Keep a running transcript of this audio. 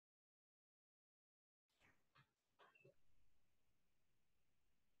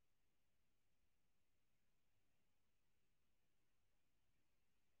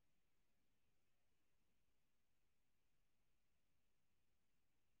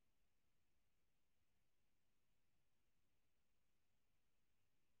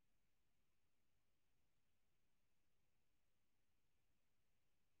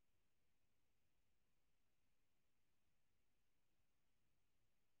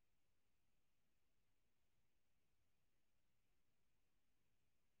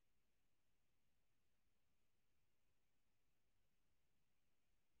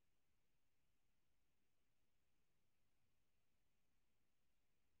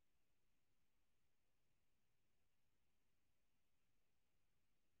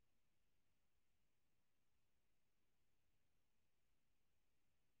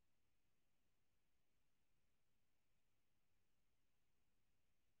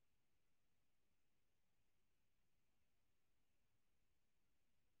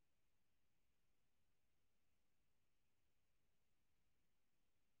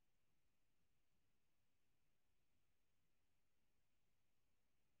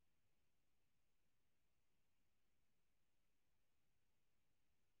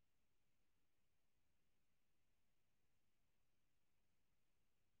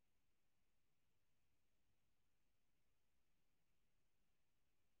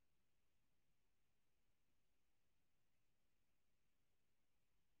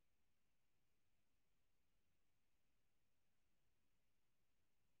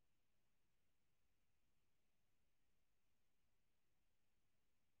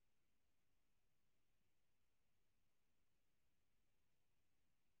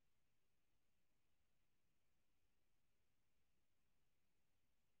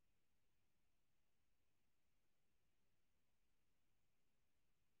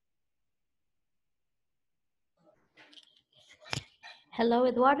Hello,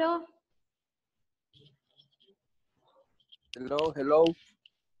 Eduardo. Hello, hello.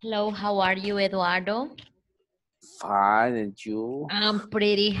 Hello, how are you, Eduardo? Fine, and you? I'm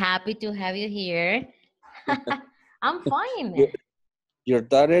pretty happy to have you here. I'm Your, fine. your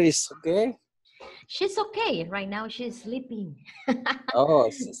daughter is okay? She's okay. Right now, she's sleeping.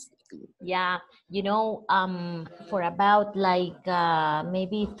 Oh, Yeah, for about like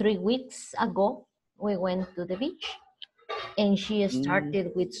maybe 3 weeks ago, we went to the beach and she mm,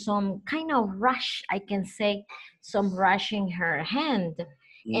 started with some kind of rush, I can say, some rush in her hand.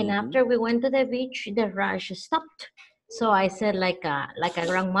 And mhm, after we went to the beach, the rush stopped. So I said, like a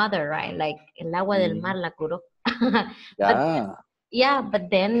grandmother, right? Like el agua del mar mhm. la curó. But Yeah. yeah, but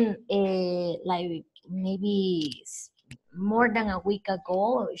then like maybe more than a week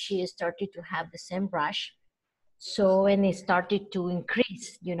ago, she started to have the same rush. So, and it started to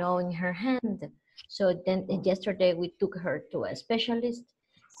increase, in her hand. So then yesterday we took her to a specialist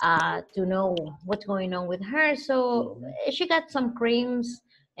to know what's going on with her. So Mhm. she got some creams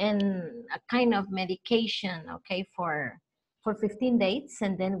and a kind of medication, okay, for 15 days,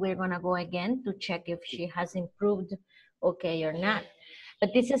 and then we're gonna go again to check if she has improved, okay, or not.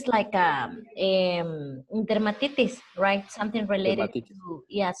 But this is like dermatitis, right? Something related Dermatitis. to,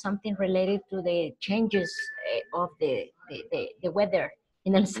 yeah, something related to the changes of the weather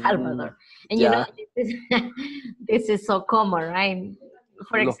in El Mm, Salvador. And ya. this is, this is so common, right?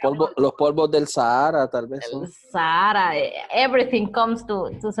 For example, Los polvos del Sahara, tal vez son. Sahara, everything comes to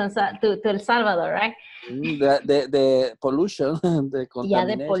El Salvador, right? The pollution, the Yeah,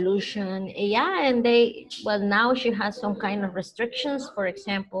 the contamination. pollution. Yeah, and they, well, now she has some kind of restrictions. For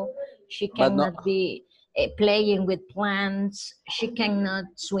example, she But no, cannot be playing with plants. She cannot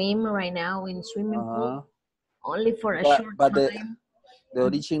swim right now in swimming pool, uh, only for a but short but time. the Mhm.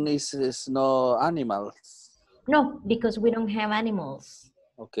 origin is no animals. No, because we don't have animals.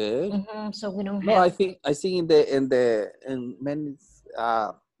 Okay. So we don't No, have I think in many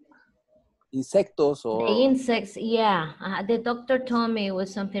uh insectos the or insects. Yeah, the doctor told me it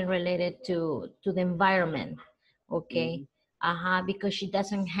was something related to the environment. Okay. mhm, Because she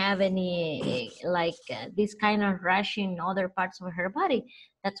doesn't have any this kind of rash in other parts of her body.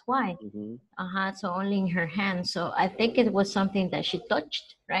 That's why. mhm. So only in her hand. So I think it was something that she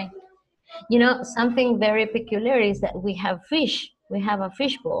touched, right? Something very peculiar is that we have fish. We have a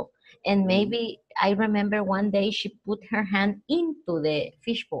fish bowl. And Mhm. maybe I remember one day she put her hand into the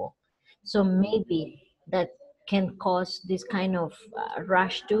fish bowl. So Mhm. maybe that can cause this kind of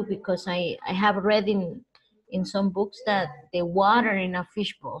rash too, because I have read in some books that the water in a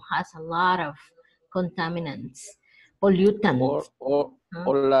fish bowl has a lot of contaminants, pollutants. Huh?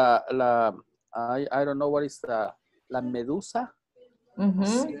 Or la I don't know what is la medusa.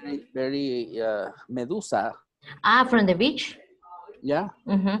 It's Mm-hmm. very medusa. From the beach. Yeah,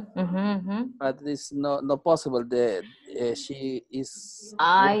 Mm-hmm. Mm-hmm. Mm-hmm. but it's no possible. The she is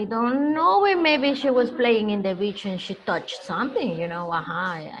I don't know if maybe she was playing in the beach and she touched something,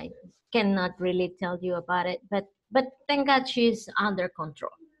 I cannot really tell you about it, but thank God she's under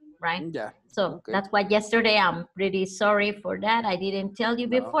control, right? yeah. So Okay. that's why yesterday I'm pretty sorry for that. I didn't tell you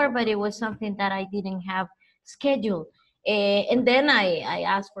No, before, no but it problem. was something that I didn't have scheduled. And then I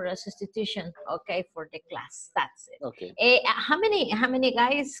asked for a substitution, okay, for the class. That's it. Okay. How many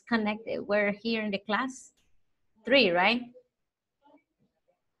guys connected were here in the class? Three, right?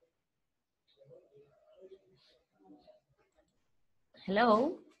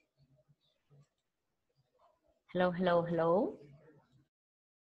 Hello. Hello, hello, hello.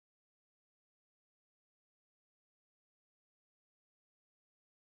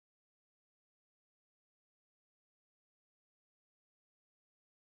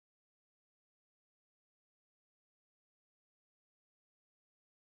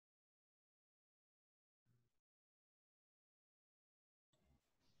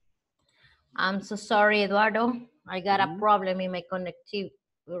 I'm so sorry, Eduardo. I got a Mhm. problem in my connectivity.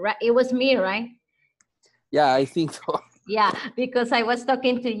 Right, it was me, right? Yeah, I think so. Yeah, because I was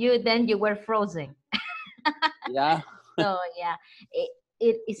talking to you, then you were frozen. Yeah. So yeah,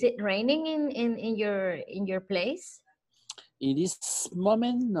 is it raining in your place? In this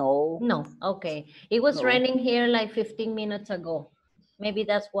moment, no, No, okay. It was no. raining here like 15 minutes ago. Maybe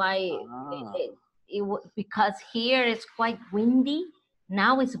that's why Ah, because here it's quite windy.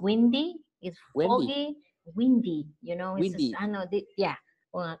 Now it's windy, it's Wendy, foggy, windy, it's just, Windy. I know, yeah,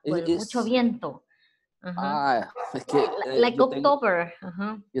 well, mucho Es viento. Uh-huh. es que Like October.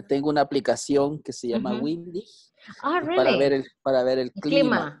 Uh-huh. yo tengo una aplicación que se llama Mm-hmm. Windy Oh, y really? para ver el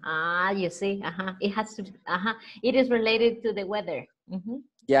clima. Clima. You see. Uh-huh. It has to, it is related to the weather. Mm-hmm.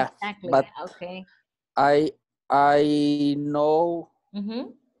 Yeah, Exactly. but Okay. I I know Mm-hmm.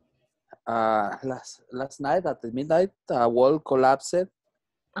 Last night at the midnight, a wall collapsed and two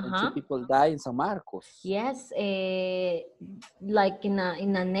Uh-huh. people died in San Marcos. Yes, like in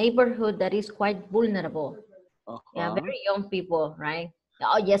a neighborhood that is quite vulnerable. Yeah, Uh-huh. very young people, right?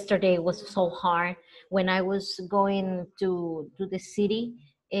 Oh, yesterday was so hard. When I was going to the city,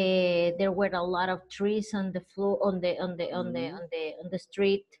 there were a lot of trees on the floor, Mm-hmm. on the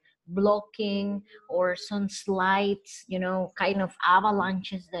street, blocking, or some slides, kind of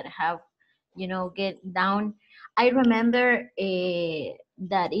avalanches that have, get down. I remember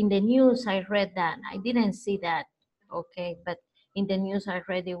that in the news I read that. I didn't see that, okay, but in the news I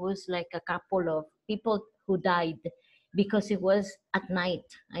read it was like a couple of people who died because it was at night.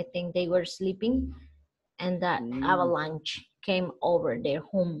 I think they were sleeping and that Mm, avalanche came over their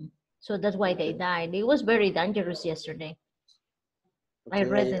home. So that's why they okay. died. It was very dangerous yesterday. I Okay.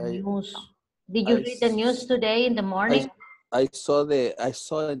 read the news. Did you I, read the news s- today in the I, morning? I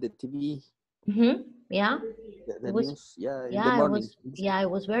saw in the TV Mm-hmm. Yeah, it the was. news. Yeah, in the Yeah, it morning. was. Yeah, it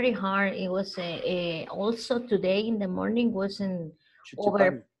was very hard. It was also today in the morning was in over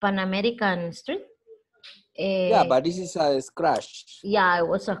Chuchipan. Pan American Street. Yeah, Uh, but this is a crash. yeah, it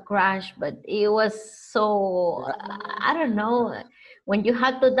was a crash, but it was so, Yeah. I don't know. When you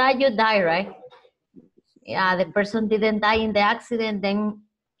had to die, you die, right? Yeah, the person didn't die in the accident, then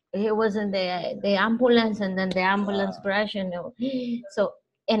he was in the ambulance, and then the ambulance Yeah. crashed, and so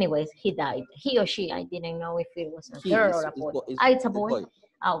anyways, he died. He or she, I didn't know if it was a He girl or a boy. Ah, it's a is boy. boy.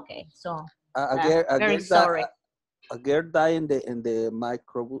 Ah, okay, so A very girl that sorry. a girl died in the The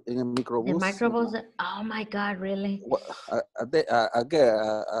microbus. microbus. Oh my God, really? A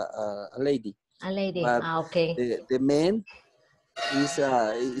lady, A lady. but Ah, okay. the man is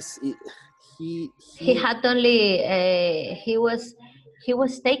He he had only he was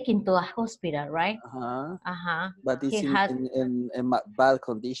taken to a hospital, right? uh, Uh-huh. but He it's had, in bad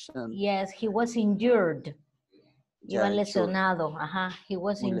condition. yes, he was injured. Iba Yeah, sure, lesionado. Ajá. He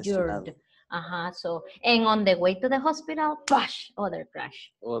was muy injured. lesionado. Ajá. So, and on the way to the hospital, push, other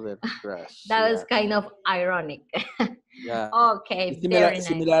crash. Other crash. That was Yeah, kind of ironic. yeah. It's Okay, very nice.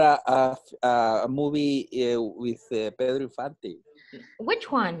 similar a movie with Pedro Infante.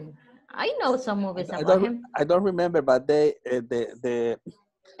 Which one? I know some movies about him. I don't remember, but they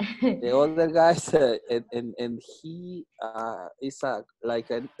the other guys and he is like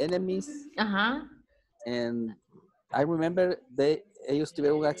an enemies, Uh-huh. and I remember ellos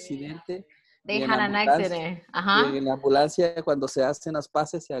tuvieron un accidente They had an accident. y Uh-huh. en la ambulancia cuando se hacen las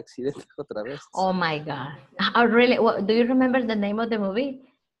paces se accidenta otra vez. Oh my God. Oh, really? What, do you remember the name of the movie?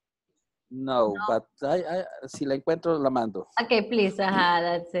 No, but si la encuentro la mando. Okay, please.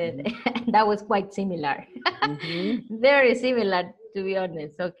 That's it. Mhm. That was quite similar. Mhm. Very similar, to be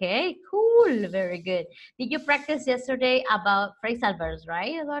honest. Okay, cool. Very good. Did you practice yesterday about phrasal verbs,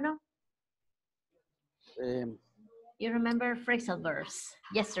 right, Eduardo? Em, You remember phrasal verbs?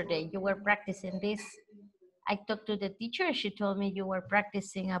 Yesterday, you were practicing this. I talked to the teacher. She told me you were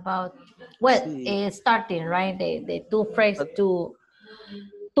practicing about, well, sí, starting, right? The two phrase, but two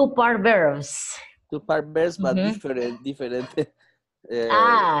part verbs. two part verbs, but Mhm. different, uh,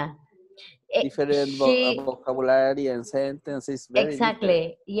 Ah, different she vocabulary and sentences, very different.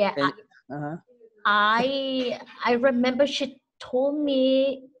 exactly. Yeah, And, uh-huh. I remember she told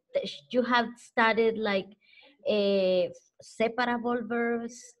me that you have studied like separable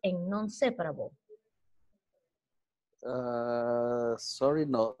verbs and non-separable. Sorry,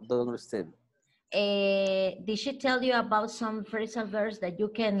 no, don't understand. Did she tell you about some phrasal verbs that you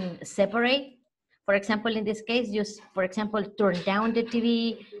can separate? For example, in this case, just for example, turn down the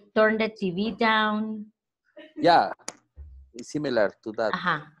TV, turn the TV down. Yeah, it's similar to that.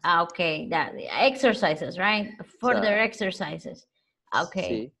 Uh-huh. Okay, that exercises, right? Further Yeah, exercises. Okay.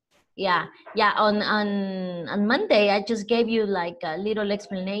 sí. Yeah, yeah. On Monday, I just gave you like a little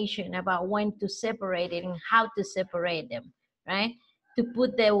explanation about when to separate it and how to separate them, right? To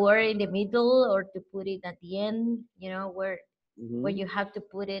put the word in the middle or to put it at the end, where Mhm, you have to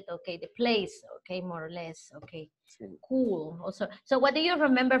put it. Okay, the place. Okay, more or less. Okay, sí. cool. Also, so what do you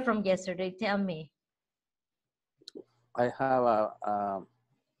remember from yesterday? Tell me. I have a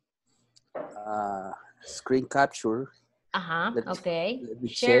screen capture. Uh-huh. Let, Okay. let me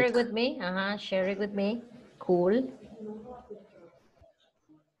Share check. it with me. Uh-huh. Share it with me. Cool.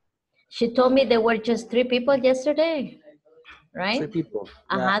 She told me there were just three people yesterday, Three right? people.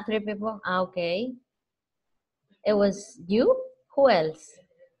 Yeah. Uh-huh, three people. Ah, okay. It was you? Who else?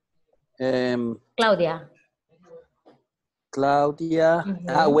 Um, Claudia. Claudia,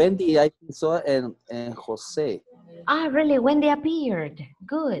 Mm-hmm. Wendy, I think so, and Jose. Ah, really? When they appeared.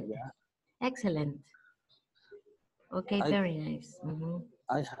 Good. Yeah. Excellent. Okay, I very nice.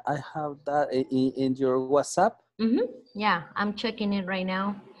 I have that in your WhatsApp. Yeah, I'm checking it right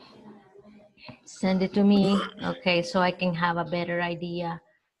now. Send it to me, okay, so I can have a better idea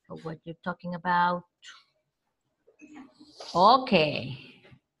of what you're talking about. Okay,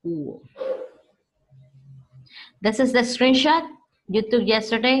 cool. This is the screenshot you took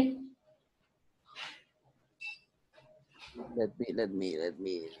yesterday. Let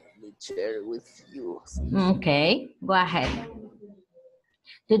me share with you. Okay, go ahead.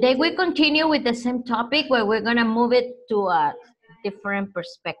 Today we Okay. continue with the same topic, where we're gonna move it to a different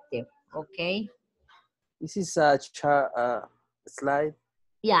perspective. Okay. This is a slide.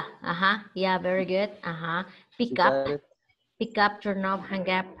 Yeah. Yeah. Very good. Pick You up. got it. Pick up. Turn off. Hang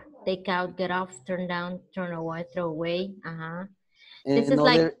up. Take out. Get off. Turn down. Turn away. Throw away. This is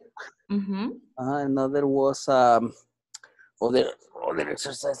like. Another another was other other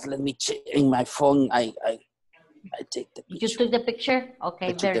exercise. Let me check in my phone. I take the You picture. took the picture. I Okay.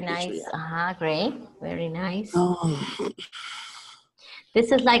 took Very the picture. nice. Yeah. Great. Very nice. Oh,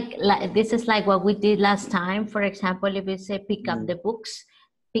 This is like what we did last time. For example, if we say pick up the books,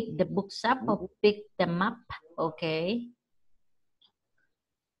 pick the books up or pick them up. Okay.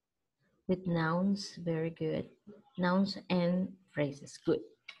 With nouns, very good. Nouns and phrases, good.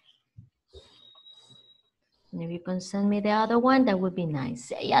 And if you can send me the other one, that would be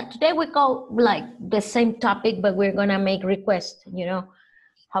nice. Yeah, today we go like the same topic, but we're gonna make requests,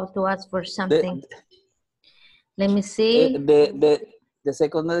 how to ask for something. the Let me see. the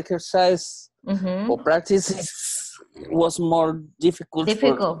second exercise or practice was more difficult for.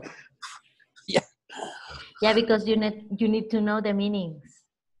 Difficult. Yeah. Yeah, because you need to know the meanings.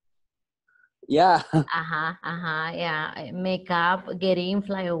 Yeah. Yeah. Make up, get in,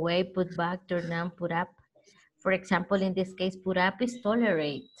 fly away, put back, turn down, put up. For example, in this case, put up is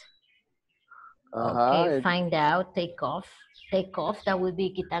tolerate. Okay, find out, take off. Take off, that would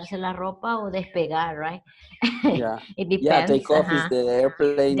be quitarse la ropa o despegar, right? Yeah. It Yeah. depends. Take off is the The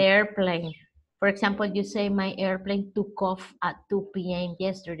airplane. airplane. For example, you say my airplane took off at 2 p.m.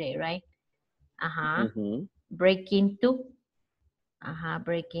 yesterday, right? Break into.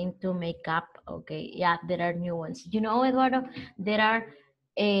 Break into, make up. Okay, yeah, there are new ones. Eduardo, there are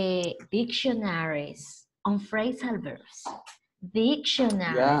dictionaries on phrasal verbs.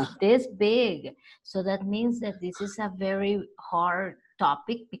 Dictionaries Yeah. this big. So that means that this is a very hard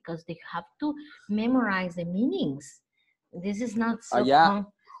topic because they have to memorize the meanings. This is not so Yeah.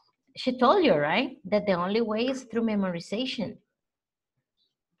 She told you, right, that the only way is through memorization.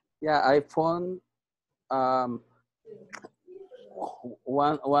 Yeah. I found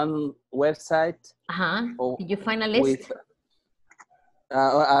one website. Did you find a With list?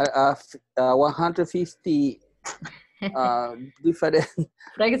 150 different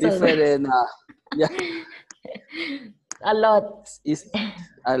Phrasal verbs. different yeah, A lot. it's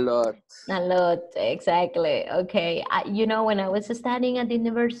a lot. A lot, exactly. Okay. When I was studying at the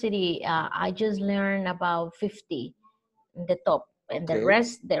university, I just learned about 50 in the top, and Okay.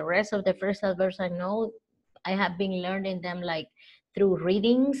 the rest of the first verbs I know, I have been learning them like through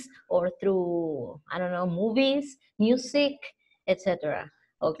readings or through, I don't know, movies, music, etc.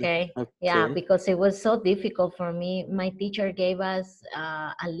 Okay. Yeah, Okay. because it was so difficult for me. My teacher gave us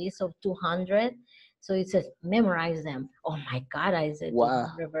a list of 200. So it says memorize them. Oh my God, I said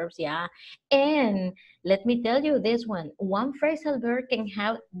Wow. 200 verbs. Yeah. And let me tell you this one phrasal verb can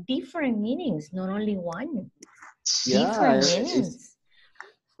have different meanings, not only one. Different Yeah, it's meanings.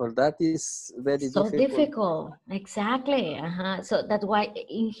 for that is very So difficult. difficult. Exactly. So that's why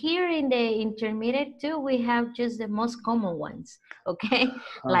in here in the intermediate too, we have just the most common ones. Okay.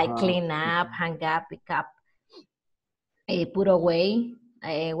 Like Uh-huh. clean up, hang up, pick up, put away.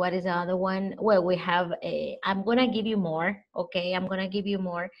 What is the other one? Well, we have, I'm going to give you more. Okay. I'm going to give you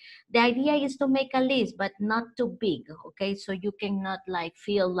more. The idea is to make a list, but not too big. Okay. So you cannot like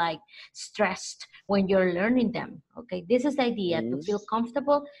feel like stressed when you're learning them. Okay. This is the idea, to feel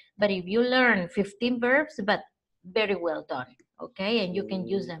comfortable. But if you learn 15 verbs, but very well done. Okay. And you can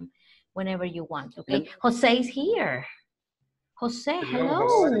use them whenever you want. Okay. And Jose is here. Jose, Hello,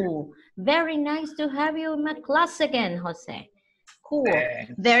 how are you? hello. Very nice to have you in my class again, Jose. Cool.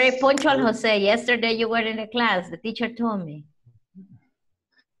 Very Thanks. punctual, Jose. Yesterday you were in the class. The teacher told me.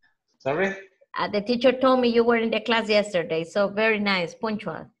 Sorry? The teacher told me you were in the class yesterday. So very nice,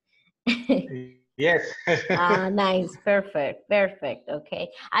 punctual. Yes. Nice, perfect, perfect. Okay,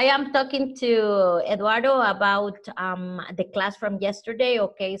 I am talking to Eduardo about the class from yesterday.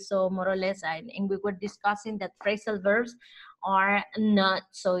 Okay, so more or less, and we were discussing that phrasal verbs are not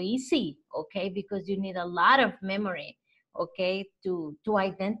so easy. Okay, because you need a lot of memory. okay, to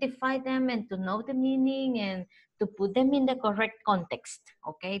identify them and to know the meaning and to put them in the correct context,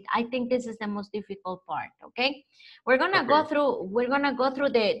 okay? I think this is the most difficult part, okay? We're gonna go through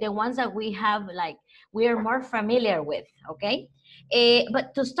the ones that we have, like, we are more familiar with, okay?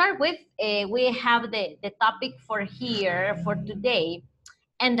 But to start with, we have the topic for here for today.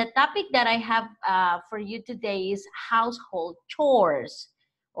 And the topic that I have for you today is household chores.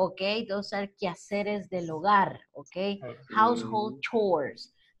 Okay, those are quehaceres del hogar. Okay, household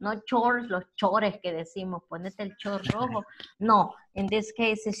chores. No chores, los chores que decimos, ponete el chor rojo. No, in this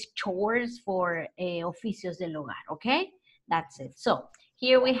case, it's chores for oficios del hogar. Okay, that's it. So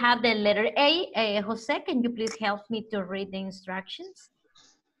here we have the letter A. Jose, can you please help me to read the instructions?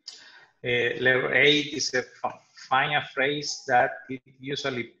 Letter A is find a phrase that is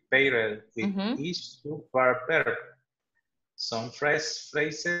usually paired with each verb. Some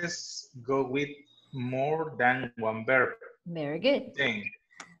phrases go with more than one verb. Very good.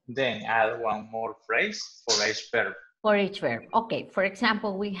 Then add one more phrase for each verb. For each verb. Okay, for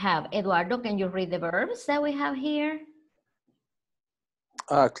example, we have, Eduardo, can you read the verbs that we have here?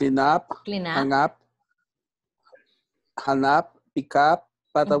 Clean up, hang up, pick up,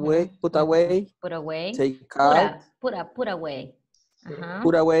 put away, put away, take out, put away,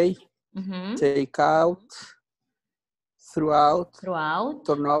 put away, take out, throughout,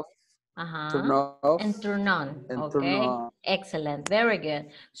 turn off, turn off, and turn on. and Okay, turn on. Excellent, very good.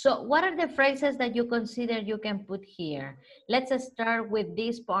 So what are the phrases that you consider you can put here? Let's start with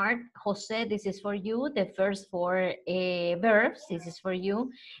this part. Jose, this is for you. The first four verbs, this is for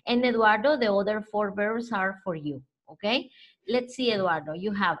you. And Eduardo, the other four verbs are for you. Okay, let's see, Eduardo.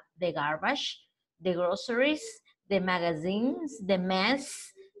 You have the garbage, the groceries, the magazines, the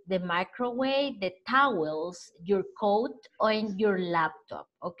mess, the microwave, the towels, your coat, and your laptop.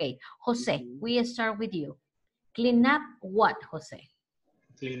 Okay, Jose, we start with you. Clean up what, Jose?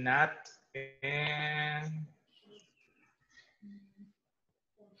 Clean up and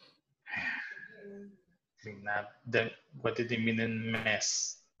clean up what did it mean in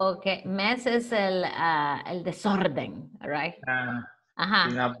mess? Okay, mess es el desorden, right?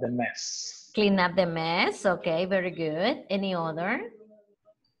 Clean up the mess. Clean up the mess, okay, very good. Any other?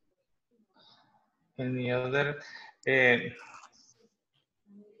 Any other?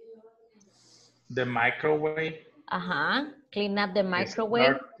 The microwave. Clean up the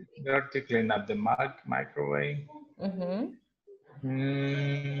microwave. Dirty, clean up the microwave.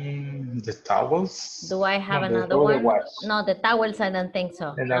 The towels. Do I have another one? No, the towels, I don't think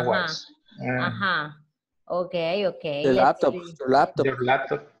so. Okay, okay. The laptop,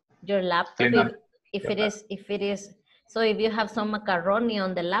 your laptop. If it is, so if you have some macaroni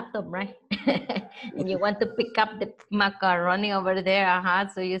on the laptop, right? And you want to pick up the macaroni over there,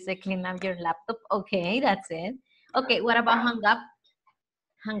 so you say clean up your laptop. Okay, that's it. Okay, what about hang up?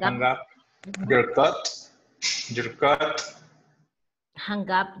 Hang up. Your coat. Your coat. Hang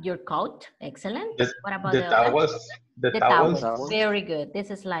up your coat. Excellent. What about the towels? The towels. Very good. This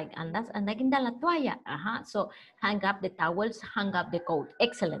is like, anda guinda la toalla. So hang up the towels, hang up the coat.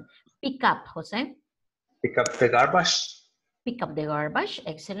 Excellent. Pick up, Jose. Pick up the garbage. Pick up the garbage.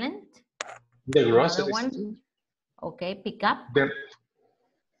 Excellent. The groceries. One. Okay, pick up.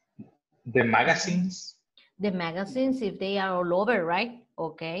 The magazines. The magazines, if they are all over, right?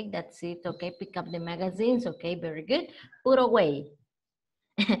 Okay, that's it. Okay, pick up the magazines. Okay, very good. Put away.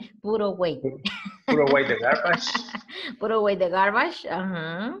 Put away. Put away the garbage. Put away the garbage.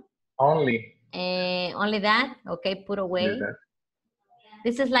 Only. Only that. Okay, put away.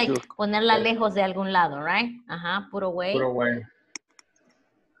 This is like ponerla lejos de algún lado, right? Put away. Put away.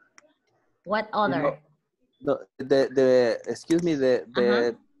 What other? Excuse me, the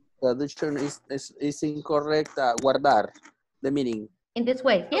traduction is incorrect. Guardar, the meaning. In this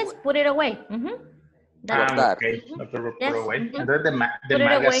way, yes, put it away. Okay. Put away. And then the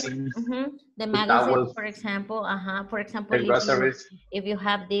magazines. The magazines, for example. For example, if you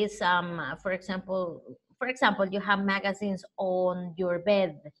have this, for example, you have magazines on your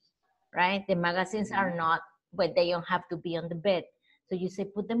bed, right? The magazines are not, but they don't have to be on the bed. So you say,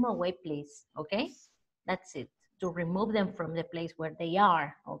 put them away, please. Okay, that's it. To remove them from the place where they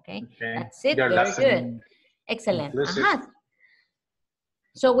are. Okay, that's it. Very good. Excellent.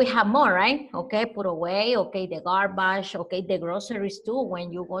 So we have more, right? Okay, put away. Okay, the garbage. Okay, the groceries too.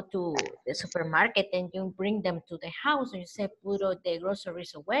 When you go to the supermarket and you bring them to the house, and you say put the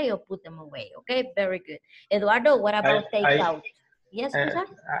groceries away or put them away. Okay, very good. Eduardo, what about takeout? Yes, Susan?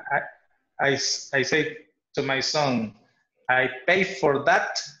 I say to my son, I pay for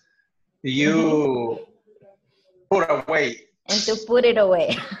that. You put away. And to put it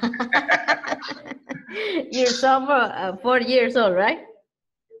away. Your son 4 years old, right?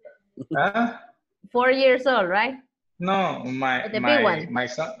 Huh? 4 years old, right? No, Or the big one? my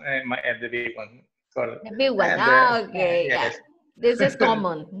son, the big one. Called, The big one. and Okay, yeah. yes. This is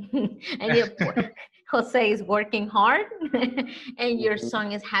common. And Jose is working hard and your Mhm.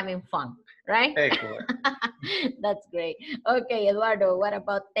 son is having fun, right? Excellent. That's great. Okay, Eduardo, what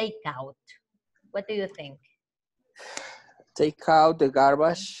about takeout? What do you think? Take out the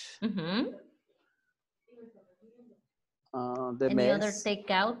garbage, Mm-hmm. the Any other mess,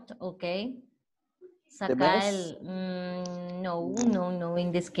 takeout? Okay. the Sacar mess. el... no.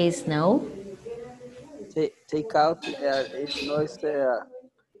 In this case, no. Take out is no es the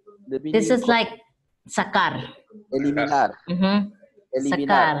This meaning is like sacar. Sacar. eliminar, eliminar.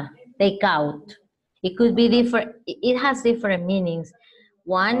 Sacar, take out. It could be different, it has different meanings.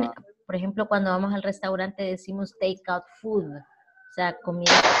 One, Uh, por ejemplo, cuando vamos al restaurante decimos take out food, o sea,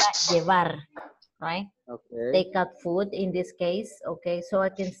 comida para llevar, right? okay. Take out food in this case, okay? So I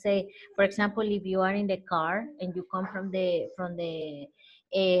can say, for example, if you are in the car and you come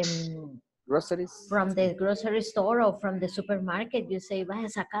um, Groceries. from the grocery store or from the supermarket, you say, vaya a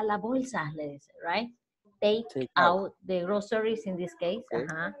sacar la bolsa, le dice, right? Take Take out. out the groceries in this case, Okay.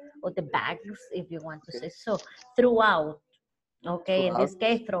 or the bags, if you want to Okay. say so. Throughout, okay, in Throughout this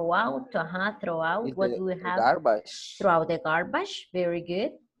case, throughout, throughout, is what do we the have? garbage Throughout the garbage, very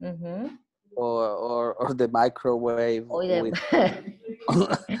good. or the microwave Or with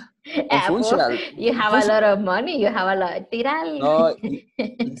the Apple, unfunctional. you have a Function. lot of money, you have a lot, tiral. No,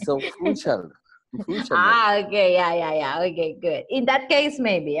 it's unfunctional. Unfunctional. Okay, yeah. Okay, good. In that case,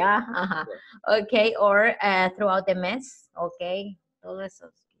 maybe, Okay, or throughout the mess, okay. Todo eso,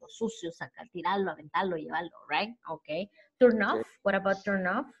 lo sucio, sacar, tirarlo, aventarlo, llevarlo, right? Okay. Turn Okay. off. What about turn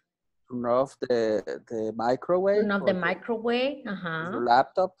off? Turn off the microwave Turn off the or microwave. your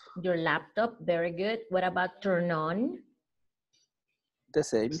laptop. Your laptop. Very good. What about turn on? The The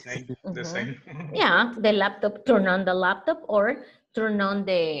same. same. The same. Yeah, the laptop, turn on the laptop or turn on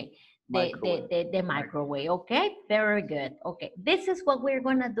Microwave. the microwave. Okay, very good. Okay, this is what we're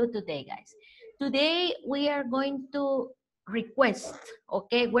gonna do today, guys. Today we are going to request.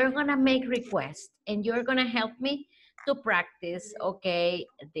 Okay, we're gonna make requests and you're gonna help me to practice, okay,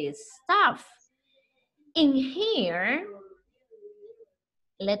 this stuff. In here,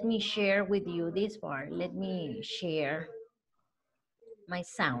 let me share with you this part. Let me share my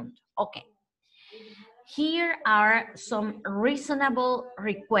sound. Okay. Here are some reasonable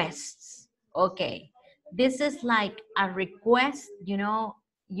requests. Okay, this is like a request, you know,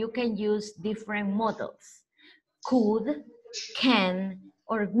 you can use different models. Could, can,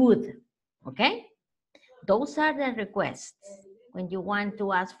 or would, okay? Those are the requests when you want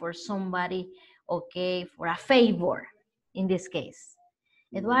to ask for somebody, okay, for a favor, in this case.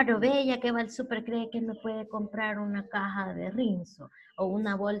 Eduardo, Bella que va al súper cree que me puede comprar una caja de rinzo o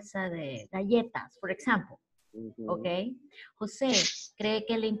una bolsa de galletas, por ejemplo. Ok. José, ¿cree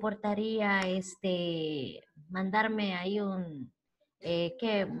que le importaría mandarme ahí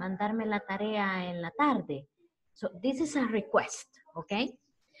mandarme la tarea en la tarde? So this is a request, okay?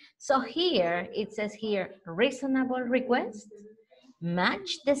 So here, it says here, reasonable request,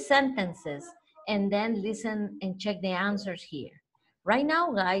 match the sentences, and then listen and check the answers here. Right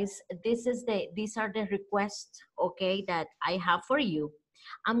now, guys, these are the requests, okay, that I have for you.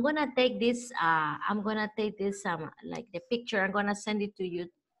 I'm gonna take this, like the picture, I'm gonna send it to you,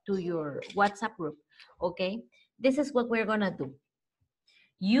 to your WhatsApp group, okay? This is what we're gonna do.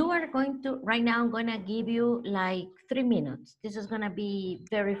 You are going to, right now, I'm gonna give you like 3 minutes. This is gonna be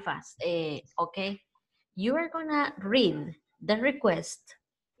very fast, okay? You are gonna read the request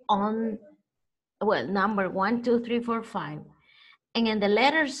on, well, number 1, 2, 3, 4, 5. And in the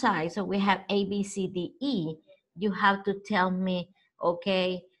letter side, so we have A, B, C, D, E, you have to tell me,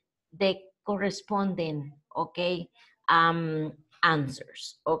 okay, the corresponding, okay,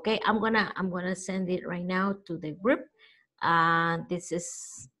 answers, okay? I'm gonna send it right now to the group. This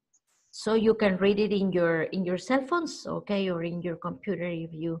is, so you can read it in your cell phones, okay, or in your computer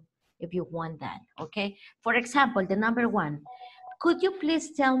if you want that, okay? For example, the number 1, could you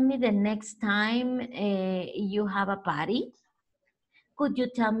please tell me the next time you have a party? Could you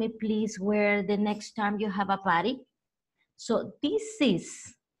tell me please where the next time you have a party? So this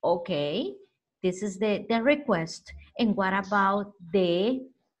is, okay, this is the request. And what about the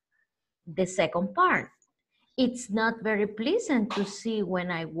second part? It's not very pleasant to see when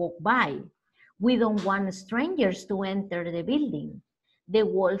I walk by. We don't want strangers to enter the building. The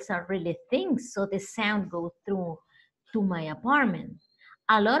walls are really thin, so the sound goes through to my apartment.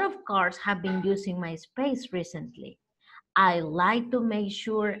 A lot of cars have been using my space recently. I like to make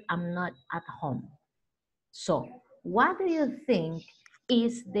sure I'm not at home. So, what do you think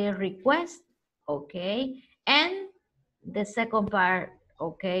is the request? Okay, and the second part,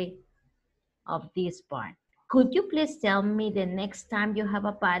 okay, of this part. Could you please tell me the next time you have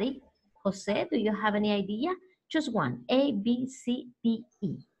a party? Jose, do you have any idea? Just one, A, B, C, D,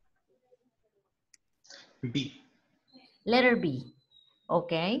 E. B. Letter B,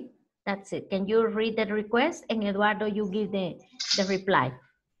 okay, that's it. Can you read the request? And Eduardo, you give the reply.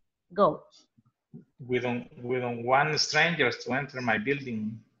 Go. We don't want strangers to enter my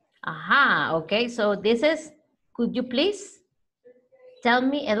building. Aha, okay, so this is, could you please tell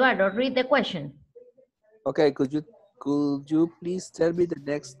me, Eduardo, read the question. Okay, could you please tell me the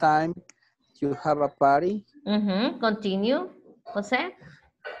next time you have a party? Continue, Jose.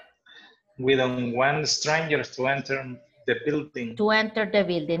 We don't want strangers to enter the building. To enter the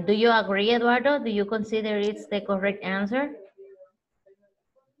building. Do you agree, Eduardo? Do you consider it's the correct answer?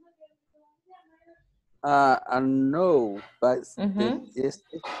 No, but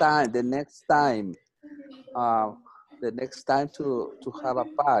the next time to have a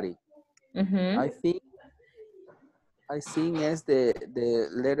party. I think it's the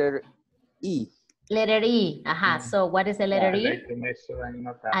letter E. Letter E. Aha. So what is the letter E? I like to make sure I'm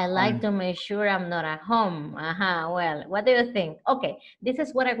not at I like home. to make sure I'm not at home. Aha. Well, what do you think? Okay. This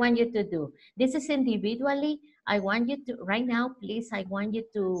is what I want you to do. This is individually. I want you to, right now, please, I want you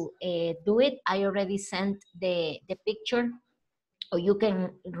to do it. I already sent the picture, or you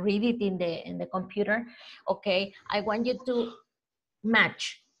can read it in the computer. Okay. I want you to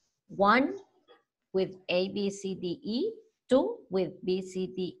match one with A, B, C, D, E, two with B, C,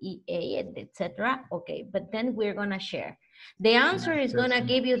 D, E, A, and etc. Okay, but then we're gonna share. The answer is gonna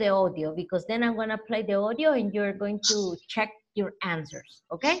give you the audio, because then I'm gonna play the audio and you're going to check your answers,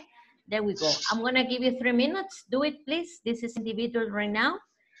 okay? There we go. I'm gonna give you 3 minutes. Do it, please. This is individual right now.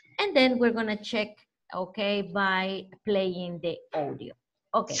 And then we're gonna check, okay, by playing the audio.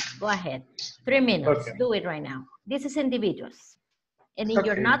 Okay, go ahead. 3 minutes. Okay. Do it right now. This is individual. And in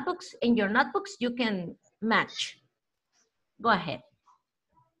your notebooks, you can match. Go ahead.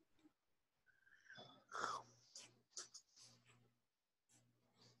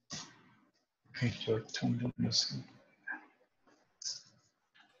 Okay, your turn.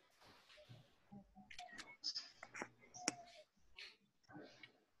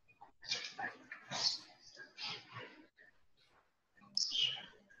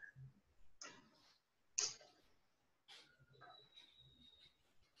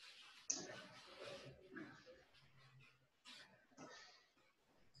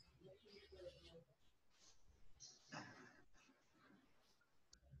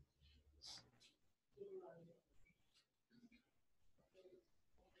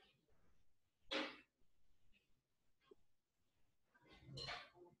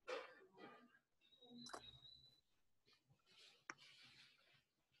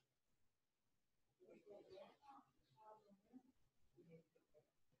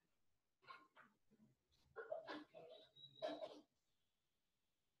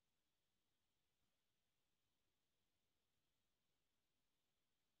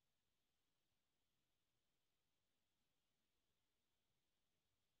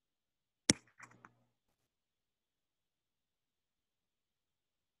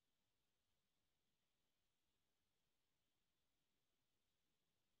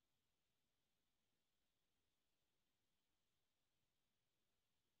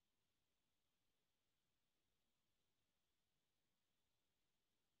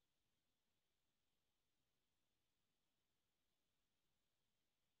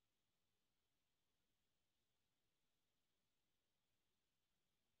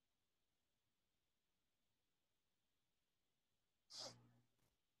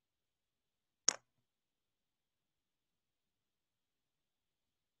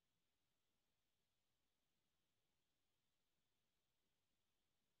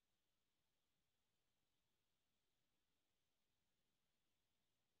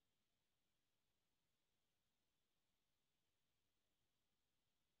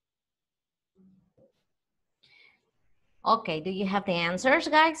 Okay, do you have the answers,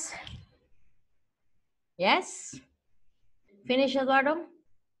 guys? Yes? Finish, Eduardo?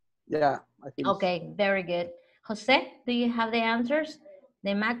 Yeah, I think. Okay, very good. Jose, do you have the answers?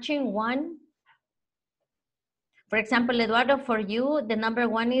 The matching one? For example, Eduardo, for you, the number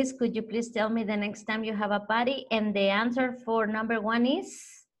one is, could you please tell me the next time you have a party? And the answer for number one is?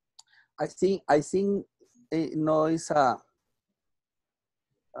 I think no, it's a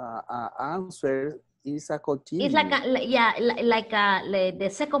answer is a continue. It's like the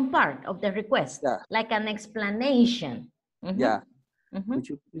second part of the request, Yeah. like an explanation. Yeah. Could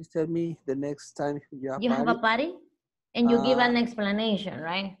you please tell me the next time you have You have a party? And you give an explanation,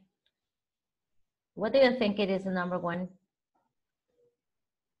 right? What do you think it is the number one?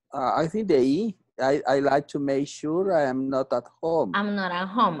 I think the E. I like to make sure I am not at home. I'm not at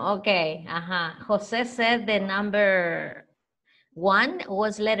home. Okay. Jose said the number one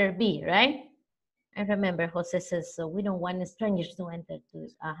was letter B, right? I remember Jose says, so we don't want strangers to enter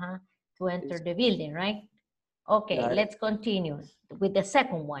the building, right? Okay, Yeah. let's continue with the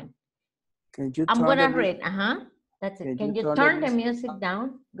second one. Can you I'm gonna read. That's it. Can you turn the music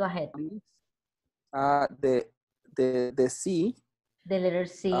down? Go ahead. The C. The letter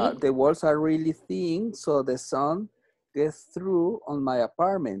C. The walls are really thin, so the sun gets through on my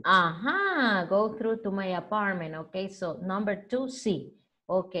apartment. Go through to my apartment. Okay, so number 2, C.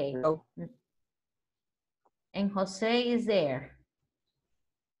 Okay. Hello. And Jose is there.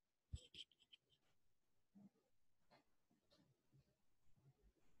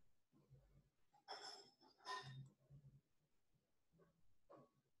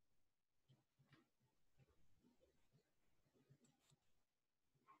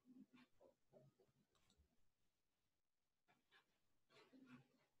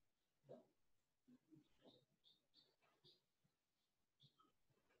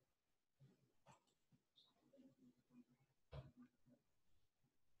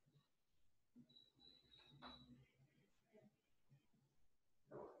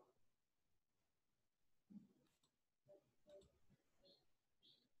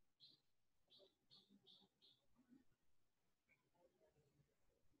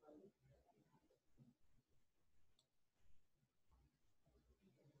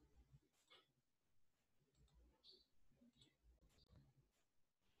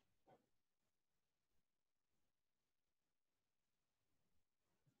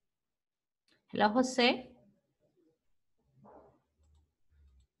 Hello, Jose.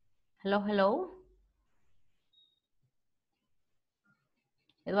 Hello.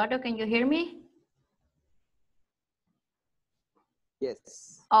 Eduardo, can you hear me?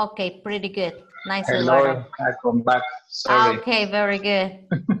 Yes. Okay, pretty good. Nice, Hello, Eduardo. I come back. Sorry. Okay, very good.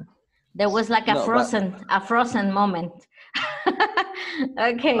 There was like a frozen moment.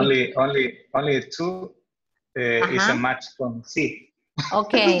 Okay. Only 2 is a match from C.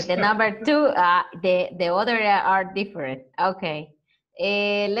 Okay, the number 2, the other are different. Okay.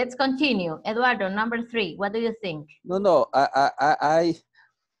 Let's continue. Eduardo, number 3, what do you think? No,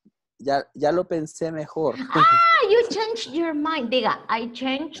 ya lo pensé mejor. You changed your mind. Diga, I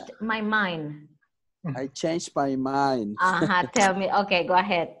changed my mind. I changed my mind. Tell me. Okay, go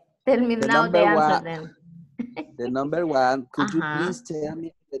ahead. Tell me The now the number answer one, then. the number 1, could you please tell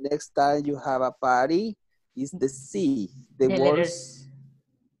me the next time you have a party? Is the C. The walls.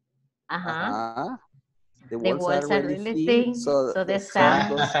 The walls are really thin, so the sun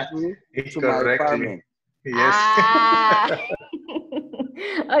goes through to my apartment. Yes.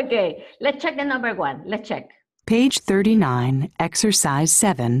 Okay, let's check the number 1. Let's check. Page 39, Exercise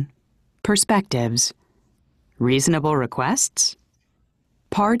 7, Perspectives. Reasonable requests?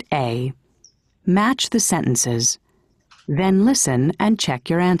 Part A. Match the sentences. Then listen and check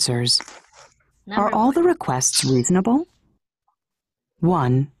your answers. Are all the requests reasonable?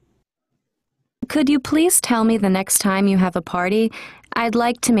 1. Could you please tell me the next time you have a party? I'd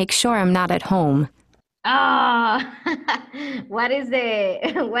like to make sure I'm not at home. What is the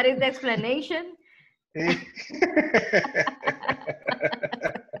explanation?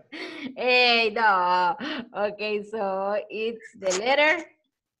 Hey, no. Okay, so it's the letter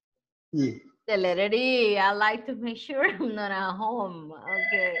E. The letter E. I like to make sure I'm not at home.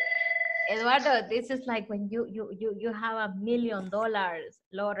 Okay. Eduardo, this is like when you have $1 million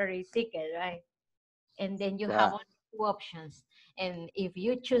lottery ticket, right? And then you have only 2 options. And if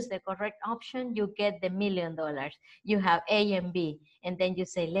you choose the correct option, you get the $1 million. You have A and B. And then you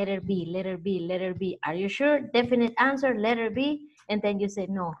say letter B, letter B, letter B. Are you sure? Definite answer, letter B. And then you say,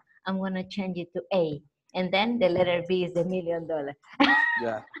 no, I'm going to change it to A. And then the letter B is the $1 million.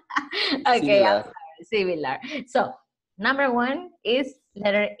 Yeah. Okay, similar. So number 1 is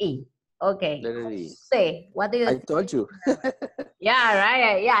letter E. Okay. Letter E. Say, what do you think? I told you. Yeah,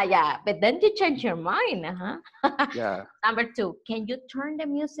 right. Yeah. But then you change your mind. Yeah. Number 2, can you turn the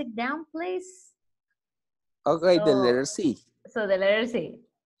music down, please? Okay, the letter C. So the letter C.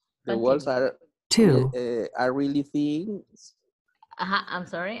 The walls are 2. Are really thin. I'm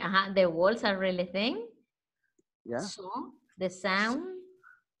sorry. The walls are really thin. Yeah. So the sound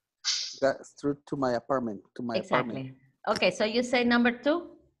That's through to my apartment. Exactly. Okay, so you say number 2,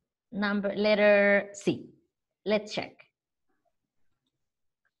 letter C. Let's check.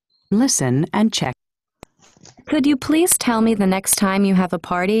 Listen and check. Could you please tell me the next time you have a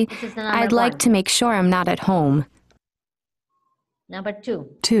party? This is the number I'd like one. to make sure I'm not at home. Number two.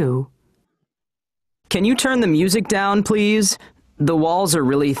 2. Can you turn the music down, please? The walls are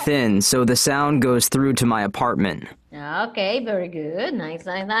really thin, so the sound goes through to my apartment. Okay, very good. Nice,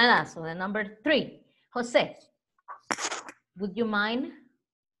 nice, nice. So the number three. Jose, would you mind?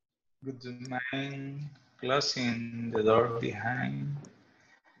 Would you mind closing the door behind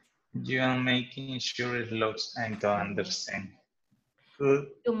you and making sure it locks? I don't understand. Could Would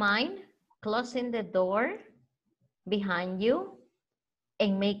you mind closing the door behind you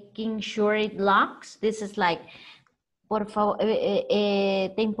and making sure it locks? This is like, por favor,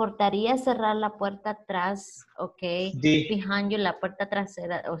 ¿te importaría cerrar la puerta atrás, okay? Behind you, la puerta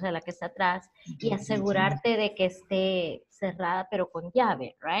trasera, o sea, la que está atrás, y asegurarte de que esté cerrada, pero con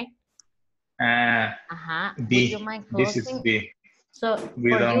llave, right? Would you mind this is closing? B. So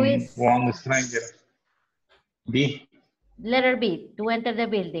We for you don't is want stranger. B. letter B, to enter the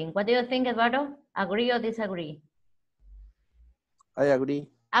building. What do you think, Eduardo? Agree or disagree? I agree.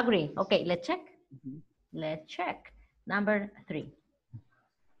 Agree. Okay, let's check. Let's check. Number 3.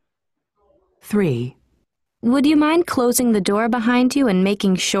 3. Would you mind closing the door behind you and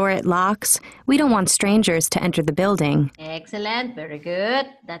making sure it locks? We don't want strangers to enter the building. Excellent. Very good.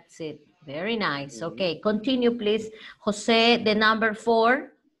 That's it. Very nice. Okay, continue, please. Jose, the number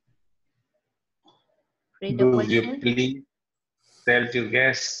 4. Read the Would you question. please tell your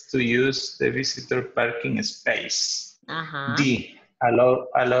guests to use the visitor parking space? D. A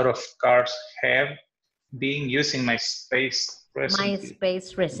lot of cars have been using my space recently. My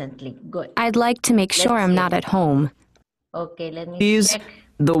space recently. Good. I'd like to make sure I'm not at home. Okay, let me Please, check.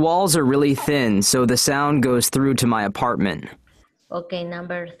 the walls are really thin, so the sound goes through to my apartment. Okay,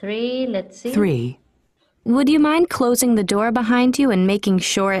 number 3. Let's see. 3. Would you mind closing the door behind you and making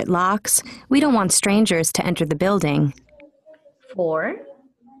sure it locks? We don't want strangers to enter the building. 4.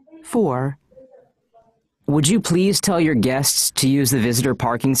 4. Would you please tell your guests to use the visitor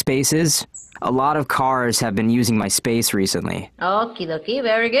parking spaces? A lot of cars have been using my space recently. Okie dokie,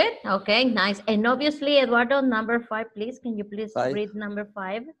 very good. Okay, nice. And obviously, Eduardo, number 5, please. Can you please 5. read number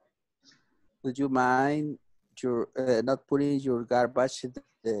 5? Would you mind your not putting your garbage in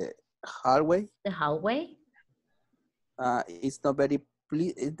the hallway? The hallway? It's not very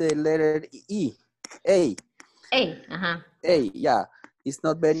it's the letter E. A. A, A, yeah. It's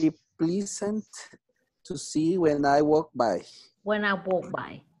not very pleasant to see when I walk by. When I walk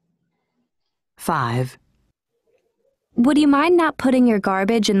by. 5. Would you mind not putting your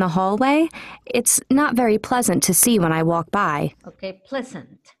garbage in the hallway? It's not very pleasant to see when I walk by. Okay,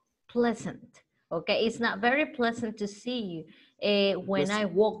 pleasant. Okay, it's not very pleasant to see when I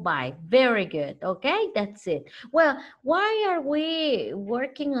walk by. Very good. Okay, that's it. Well, why are we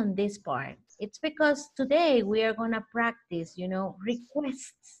working on this part? It's because today we are going to practice,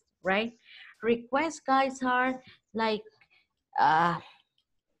 requests, right? Requests, guys, are like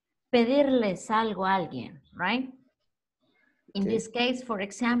pedirles algo a alguien, right? In this case, for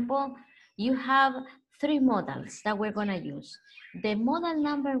example, you have 3 modals that we're going to use. The modal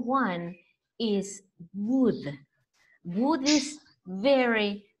number 1 is would. Would is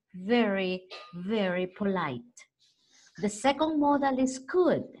very, very, very polite. The second modal is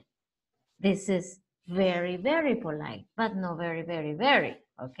could. This is very, very polite, but not very, very, very,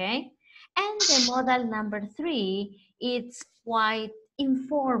 okay? And the modal number 3, it's quite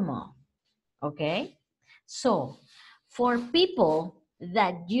informal, okay? So, for people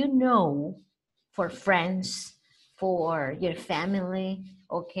that you know, for friends, for your family,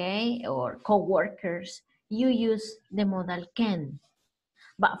 okay, or co-workers, you use the modal can.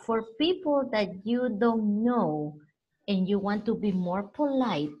 But for people that you don't know and you want to be more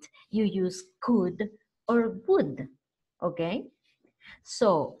polite, you use could or would, okay?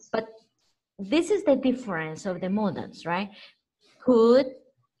 So, but this is the difference of the modals, right? Could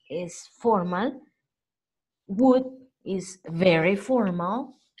is formal, would is very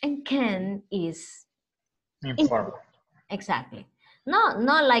formal, and can is Informal. Exactly.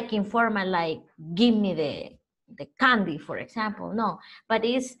 Not like informal, like give me the candy, for example. No, but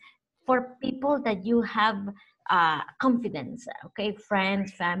it's for people that you have confidence, okay?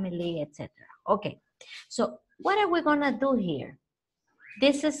 Friends, family, etc. Okay, so what are we gonna do here?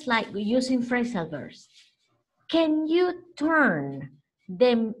 This is like using phrasal verbs. Can you turn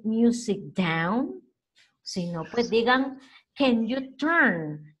the music down? Si no, pues digan, can you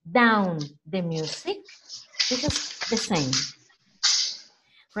turn down the music? This is the same.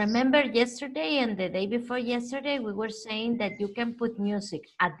 Remember yesterday and the day before yesterday, we were saying that you can put music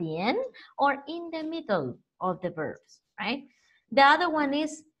at the end or in the middle of the verbs, right? The other one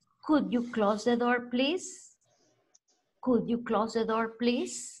is, could you close the door, please? could you close the door,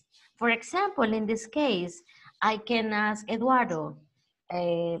 please? For example, in this case, I can ask Eduardo,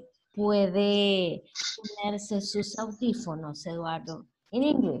 ¿puede ponerse sus audífonos, Eduardo? In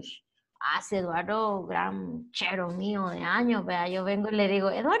English. Eduardo, gran chero mío de años, vea, yo vengo y le digo,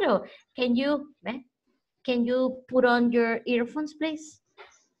 Eduardo, can you put on your earphones, please?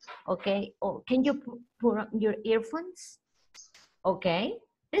 Okay, or can you put on your earphones? Okay,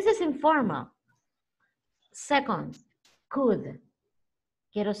 this is informal. Second, could.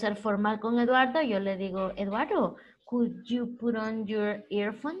 Quiero ser formal con Eduardo, yo le digo, Eduardo, could you put on your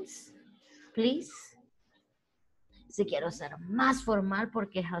earphones, please? Si quiero ser más formal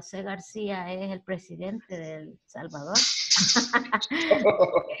porque José García es el presidente de El Salvador.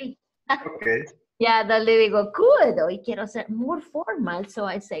 Okay. Okay. Ya, no le digo could, hoy quiero ser more formal, so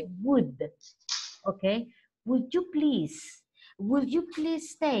I say would. Okay, would you please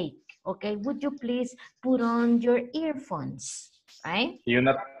take, okay, would you please put on your earphones, right? Y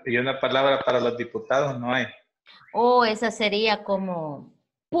una palabra para los diputados no hay. O esa sería como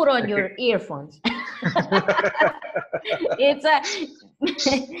put on your earphones. Esa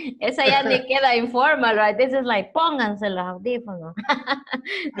ya ni queda informal, right? This is like pónganse los audífonos.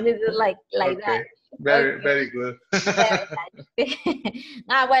 This is like Okay. that. Very good.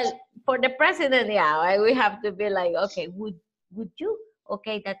 Well, for the president, yeah, we have to be like, okay, would you?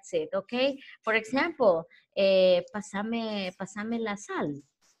 Okay, that's it, okay? For example, pásame la sal.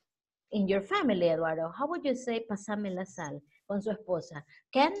 In your family, Eduardo, how would you say pásame la sal con su esposa?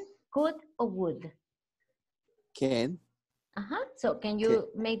 Can, could, or would? Can. So can you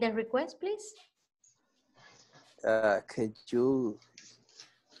make the request, please? Can you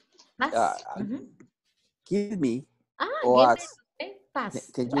Pass. give me or give ask? Me, okay,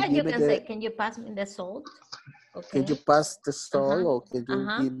 pass. Can you Well, give you me can say, can you pass me the salt? Okay. Can you pass the salt or can you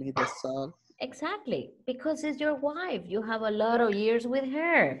give me the salt? Exactly, because it's your wife. You have a lot of years with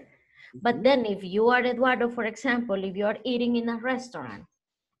her. But then if you are Eduardo, for example, if you are eating in a restaurant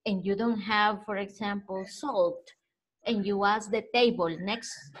and you don't have, for example, salt, and you ask the table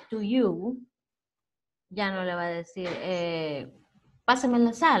next to you, ya no le va a decir, pásame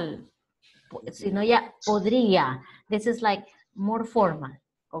la sal, sino ya podría. This is like more formal,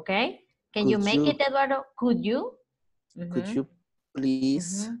 okay? Can you make it, Eduardo? Could you? Could you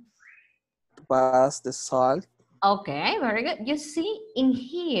please pass the salt? Okay, very good. You see, in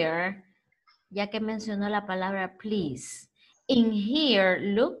here, ya que mencionó la palabra please, in here,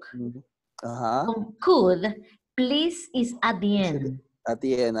 look, on could, please is at the end. At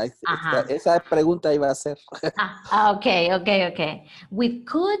the end. Esa pregunta iba a ser. Okay. With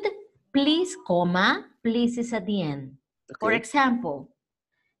could, please, comma, please is at the end. Okay. For example,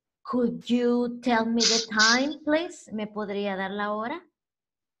 could you tell me the time, please? ¿Me podría dar la hora?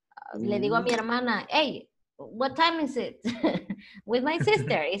 Le digo a mi hermana, hey, what time is it? With my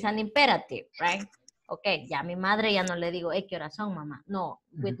sister, it's an imperative, right? Okay, ya mi madre ya no le digo, hey, ¿qué horas son, mamá? No,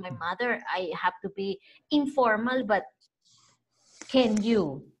 with my mother, I have to be informal, but can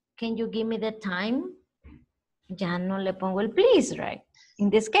you give me the time? Ya no le pongo el please, right? In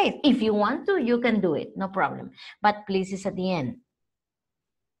this case, if you want to, you can do it, no problem. But please is at the end.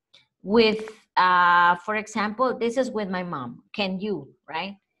 With, for example, this is with my mom. Can you,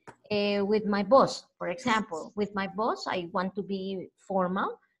 right? With my boss, for example, with my boss, I want to be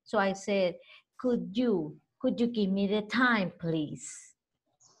formal. So I said, could you give me the time, please?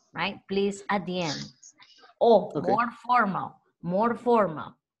 Right? Please at the end. Oh, okay. More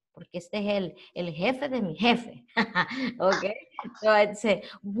formal. Porque este es el jefe de mi jefe. Okay? So I'd say,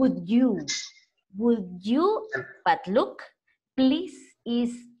 would you, but look, please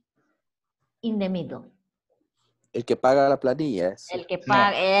is in the middle. El que paga la planilla. Eso. El que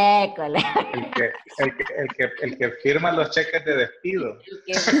paga, no. El que firma los cheques de despido.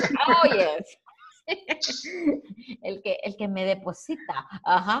 Oh, yes. el que me deposita.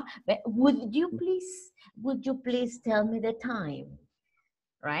 Would you please tell me the time?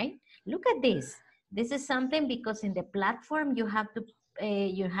 Right? Look at this. This is something because in the platform you have to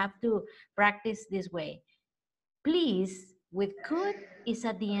practice this way. Please with could is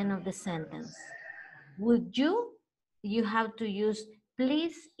at the end of the sentence. Would you have to use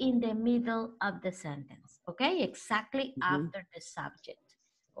please in the middle of the sentence, okay? Exactly after the subject,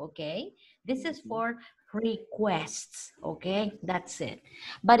 okay? This is for requests, okay? That's it.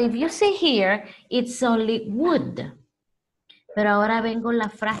 But if you see here, it's only would. Pero ahora vengo la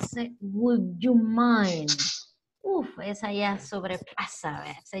frase, would you mind? Esa ya sobrepasa,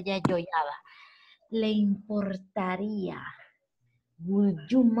 esa ya yollada. ¿Le importaría? Would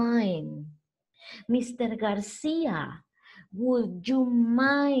you mind? Mr. García, would you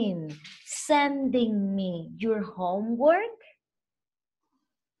mind sending me your homework?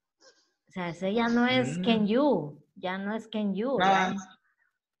 O sea, ese ya no es can you. Ya no es can you, No, right?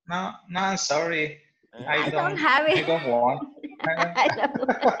 no, sorry. I don't have it. I don't want. I don't.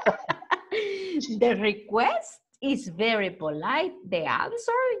 The request is very polite. The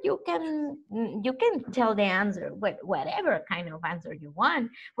answer, you can tell the answer whatever kind of answer you want.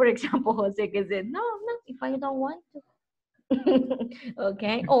 For example, Jose can say, no, if I don't want to.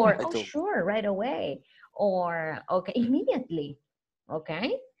 Okay, or oh sure, right away, or okay, immediately.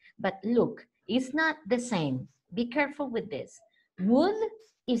 Okay, but look, it's not the same. Be careful with this. Would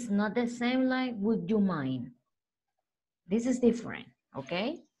is not the same like would you mind. This is different,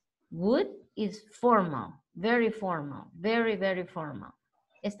 okay? Would is formal, very formal, very, very formal.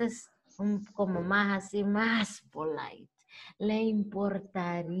 Este es como más así, más polite. ¿Le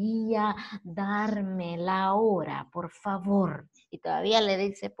importaría darme la hora, por favor? Y todavía le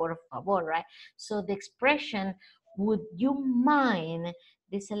dice por favor, right? So the expression, would you mind,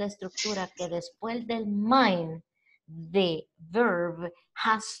 dice la estructura que después del mind, the verb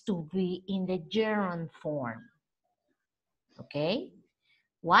has to be in the gerund form. Okay?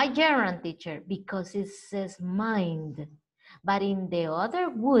 Why gerund, teacher? Because it says mind. But in the other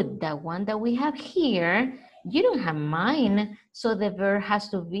would, the one that we have here, you don't have mind, so the verb has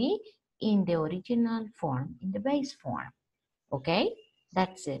to be in the original form, in the base form. Okay?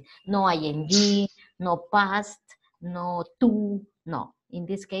 That's it. No ing, no past, no to, no. In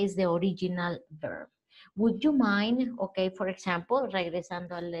this case, the original verb. Would you mind, okay, for example,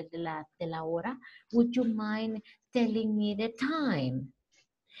 regresando al de la hora, would you mind telling me the time?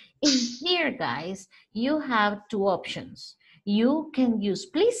 In here, guys, you have two options. You can use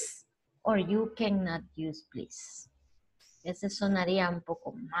please or you cannot use please. Ese sonaría un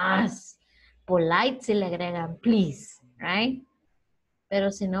poco más polite si le agregan please, right?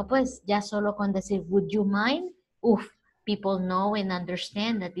 Pero si no, pues ya solo con decir would you mind, people know and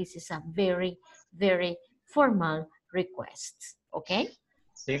understand that this is a very, very formal request, okay?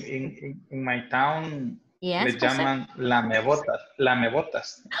 In my town, yes, le llaman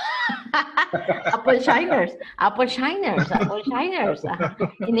lamebotas. Apple shiners, apple shiners, apple shiners.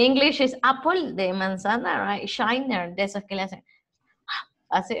 In English is apple de manzana, right? Shiner, de esos que le hacen.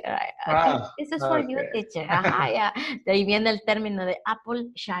 Así, right? Okay. This is for you, teacher. Yeah. De ahí viene el término de apple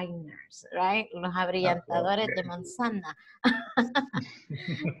shiners, right? Los abrillantadores de manzana.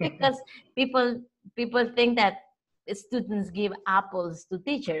 Because people think that students give apples to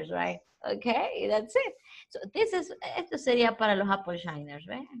teachers, right? Okay, that's it. So esto sería para los apple shiners,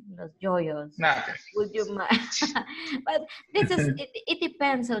 right? Los yoyos. Would you mind? But this is, it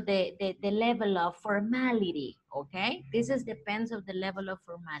depends on the level of formality, okay? Depends on the level of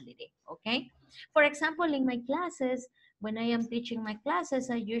formality, okay? For example, in my classes, when I am teaching my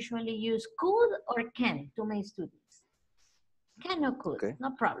classes, I usually use could or can to my students. Can or could, okay.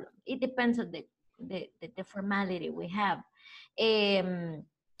 No problem. It depends on the formality we have.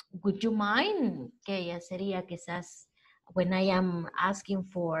 Would you mind? Que ya sería quizás when I am asking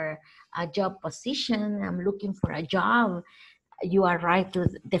for a job position, I'm looking for a job, you arrive to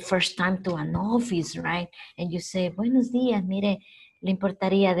the first time to an office, right? And you say, buenos días, mire, le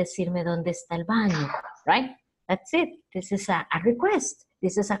importaría decirme dónde está el baño, right? That's it. This is a request.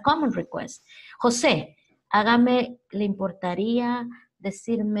 This is a common request. José, le importaría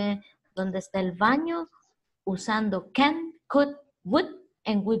decirme dónde está el baño usando can, could, would,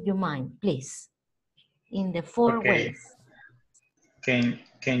 and would you mind, please? In the four ways. Can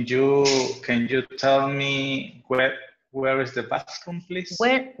you tell me where is the bathroom, please?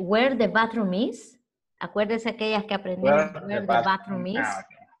 Where the bathroom is? Acuérdese aquellas que aprendimos where the bathroom is.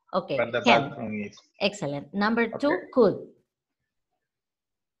 Okay. Where the bathroom is. Excellent. Number two, could.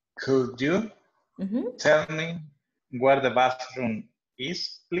 Could you tell me where the bathroom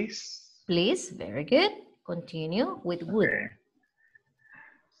is, please? Please, very good. Continue with would. Okay.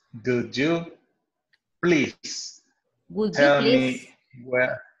 Could you please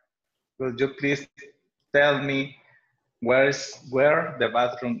tell me where the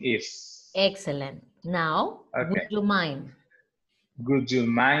bathroom is? Excellent. Now, would you mind? Would you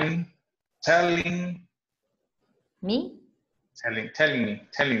mind telling me? Telling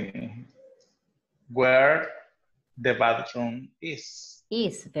me where the bathroom is.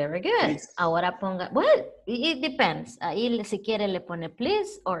 Is, very good. Please. Ahora ponga, well, it depends. Ahí si quiere le pone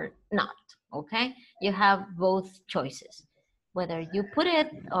please or not, okay? You have both choices, whether you put it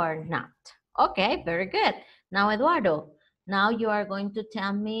or not. Okay, very good. Now, Eduardo, now you are going to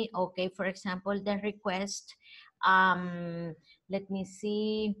tell me, okay, for example, the request, let me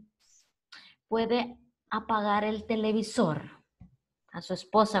see, puede apagar el televisor a su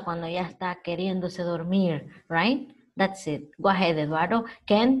esposa cuando ya está queriéndose dormir, right? That's it. Go ahead, Eduardo.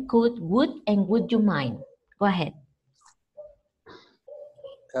 Can, could, would, and would you mind? Go ahead.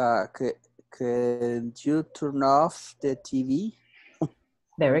 Can you turn off the TV?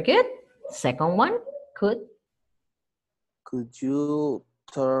 Very good. Second one, could. Could you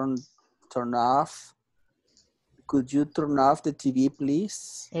turn off? Could you turn off the TV,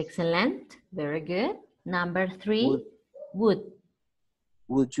 please? Excellent. Very good. Number 3, would.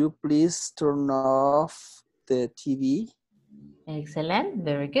 Would you please turn off the TV? Excellent.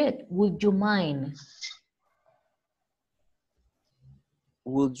 Very good. Would you mind?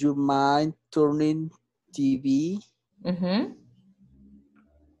 Would you mind turning TV? Mm-hmm.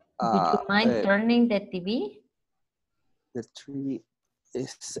 Would you mind turning the TV? The TV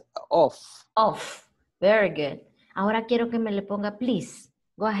is off. Off. Very good. Ahora quiero que me le ponga please.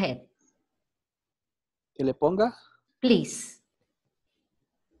 Go ahead. ¿Que le ponga? Please.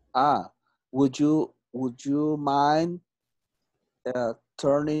 Would you mind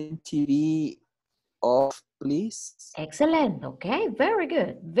turning TV off, please? Excellent. Okay. Very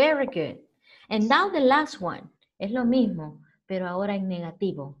good. Very good. And now the last one. Es lo mismo, pero ahora en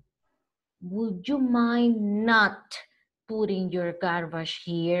negativo. Would you mind not putting your garbage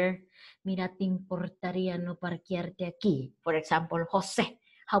here? Mira, ¿te importaría no parquearte aquí? For example, José,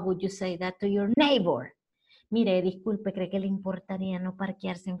 how would you say that to your neighbor? Mire, disculpe, ¿cree que le importaría no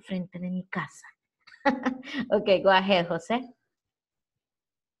parquearse enfrente de mi casa? Okay, go ahead, José.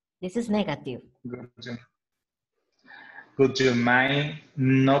 This is negative. Would you mind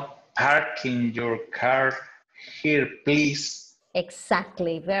not parking your car here, please?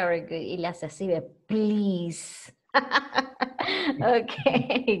 Exactly, very good. Y le hace así de please.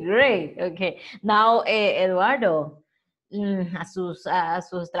 Okay, great. Okay, now Eduardo, a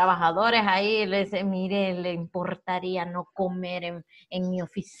sus trabajadores ahí les dice, mire, le importaría no comer en mi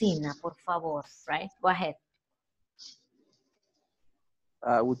oficina, por favor, right? Go ahead.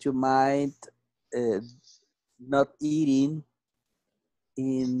 Would you mind not eating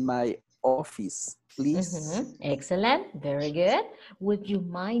in my office, please? Mm-hmm. Excellent. Very good. Would you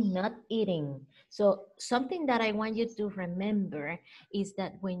mind not eating? So something that I want you to remember is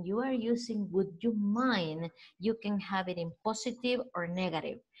that when you are using would you mind, you can have it in positive or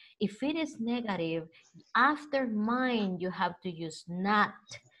negative. If it is negative, after mind, you have to use not.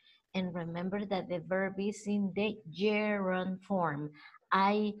 And remember that the verb is in the gerund form,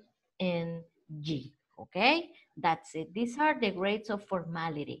 ing. Okay? That's it. These are the grades of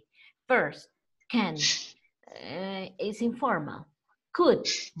formality. First, can is informal. Could,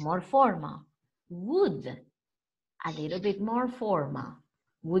 more formal. Would, a little bit more formal.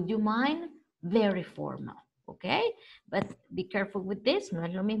 Would you mind? Very formal. Okay? But be careful with this. No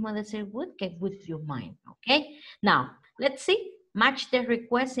es lo mismo decir would que would you mind. Okay? Now, let's see. Match the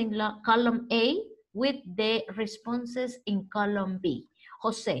requests in column A with the responses in column B.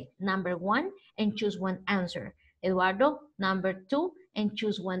 Jose, number 1, and choose one answer. Eduardo, number 2, and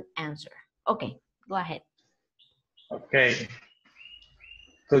choose one answer. Okay, go ahead. Okay.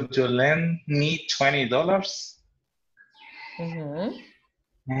 Could you lend me $20? Mm-hmm.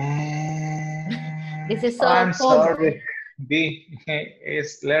 This is so I'm common. sorry. B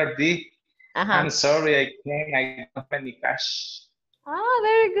is letter D. I'm sorry, I don't have any cash.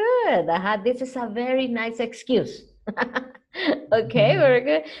 Very good. This is a very nice excuse. Okay, very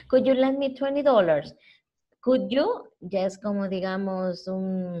good. Could you lend me $20? Could you? Ya es como digamos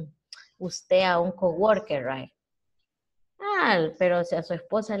usted a un coworker, right? Pero si a su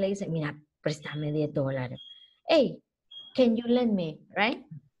esposa le dice, mira, préstame $10. Hey, can you lend me, right?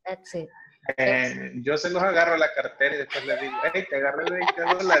 That's it. Yo se los agarro a la cartera y después le digo, hey, te agarré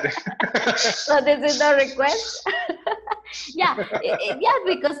 $20. So this is the request? Yeah,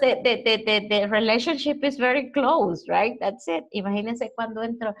 because the relationship is very close, right? That's it. Imagínense cuando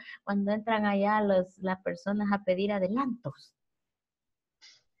entran allá las personas a pedir adelantos.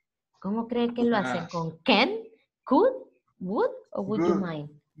 ¿Cómo creen que lo hacen? ¿Con can, could, would, or would you mind?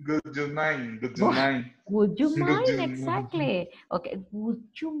 Would you mind? Would you mind? Would you mind? Exactly. Okay. Would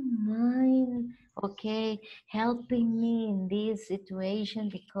you mind? Okay, helping me in this situation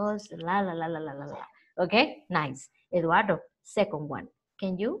because la la la la la la la. Okay, nice. Eduardo, second one.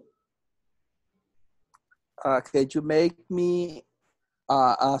 Can you? Can you make me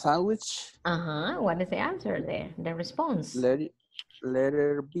a sandwich? What is the answer there? The response.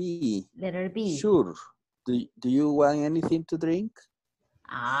 Letter B. Letter B. Sure. Do you want anything to drink?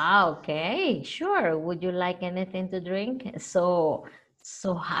 Okay, sure. Would you like anything to drink? So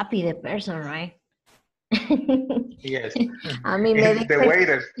happy the person, right? Yes. I mean, maybe The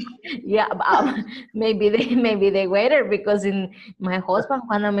waiter. yeah, maybe the waiter, because in my husband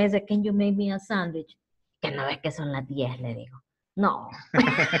cuando me dice, can you make me a sandwich? Que no ves que son las 10, le digo. No.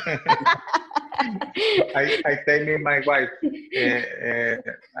 I tell me my wife,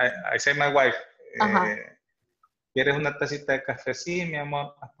 I say my wife, ¿quieres una tacita de café? Sí, mi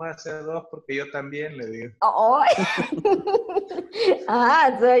amor, puede hacer dos porque yo también le digo. Oh.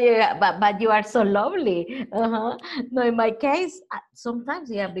 So but you are so lovely. No, in my case,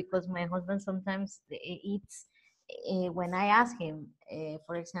 sometimes, yeah, because my husband sometimes eats, when I ask him,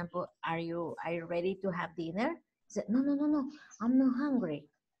 for example, are you ready to have dinner? He said, no, I'm not hungry.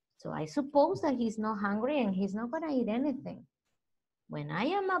 So I suppose that he's not hungry and he's not gonna eat anything. When I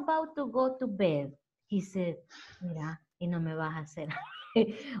am about to go to bed, he said, mira, y no me vas a hacer.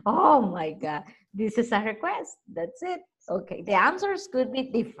 Oh my God, this is a request. That's it. Okay, the answers could be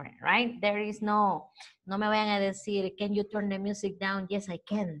different, right? There is no me vayan a decir, can you turn the music down? Yes, I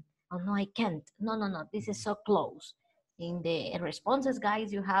can. Oh, no, I can't. No, this is so close. In the responses,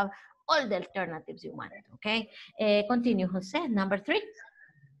 guys, you have all the alternatives you want, okay? Continue, Jose, number 3.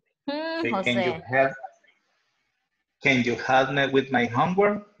 Jose. Can you help me with my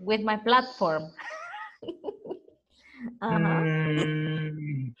homework? With my platform.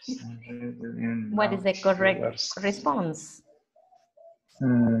 What is the correct response?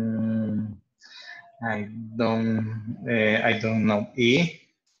 I don't know. E.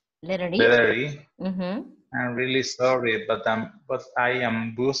 Letter E. Letter E. I'm really sorry, but I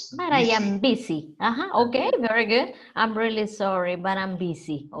am busy. But I am busy. Okay, very good. I'm really sorry, but I'm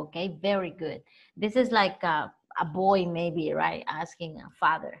busy. Okay, very good. This is like a boy, maybe, right? Asking a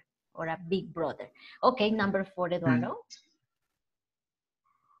father or a big brother. Okay, number 4, Eduardo.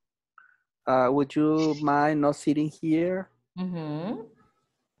 Would you mind not sitting here?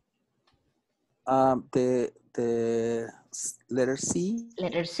 The letter C.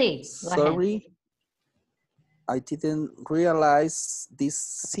 Letter C. Go Sorry, ahead. I didn't realize this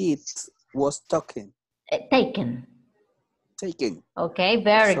seat was taken. Taken. Okay,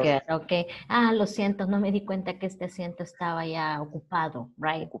 very good. Okay. Lo siento, no me di cuenta que este asiento estaba ya ocupado,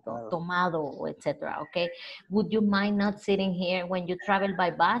 right? Tomado, etc. Okay. Would you mind not sitting here when you travel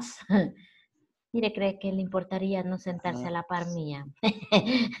by bus? Mire, ¿cree que le importaría no sentarse a la par mía?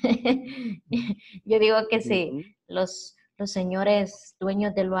 Yo digo que si los señores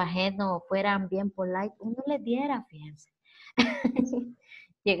dueños de lo ajeno fueran bien polite, uno les diera, fíjense.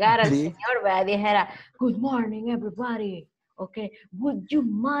 Llegara el señor, ¿verdad? Dijera, good morning, everybody. Okay, would you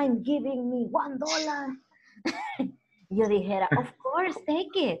mind giving me $1? Yo dijera, of course,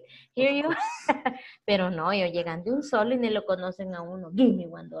 take it. Here you are. Pero no, ellos llegan de un solo y ni lo conocen a uno. Give me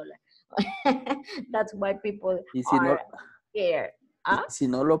 $1. That's why people are scared. Si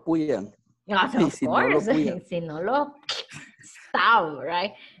no lo puyan. Of course, si no lo stop,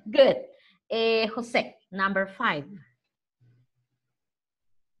 right? Good. Jose, number 5.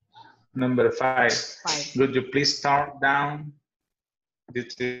 Number 5. Would you please turn down the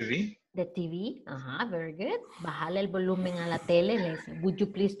TV? The TV, very good. Bájale el volumen a la tele. Le dice, would you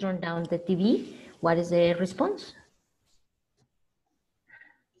please turn down the TV? What is the response?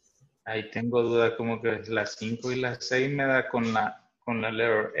 Ahí tengo duda, como que las 5 y las 6 me da con la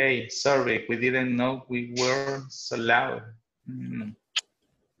letter A. Sorry, we didn't know we were so loud.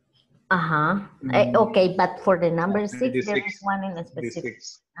 Okay, but for the number 6, there is one in a specific.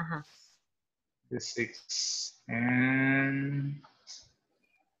 The 6. And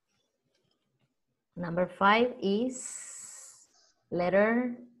number 5 is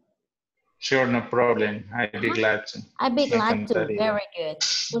letter. Sure, no problem. I'd be glad to. I'd be glad to. Very good.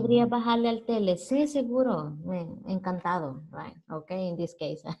 ¿Podría bajarle al tele? Sí, seguro. Encantado, right? Okay, in this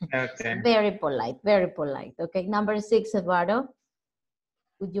case. Okay. Very polite, very polite. Okay, number 6, Eduardo.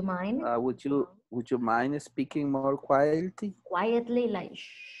 Would you mind? Would you mind speaking more quietly? Quietly, like shh.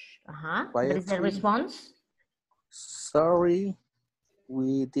 What is the response? Sorry,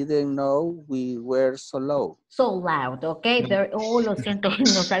 we didn't know we were so loud. So loud, okay? Lo siento,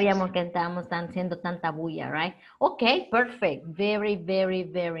 no sabíamos que estábamos haciendo tanta bulla, right? Okay, perfect. Very, very,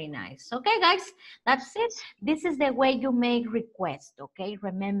 very nice. Okay, guys, that's it. This is the way you make requests, okay?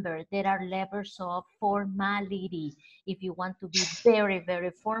 Remember, there are levels of formality. If you want to be very, very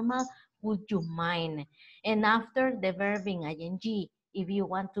formal, would you mind? And after the verb in ing, if you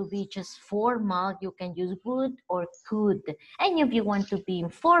want to be just formal, you can use would or could. And if you want to be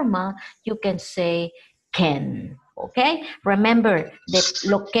informal, you can say can. Okay? Remember the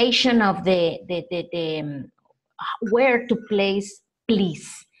location of the where to place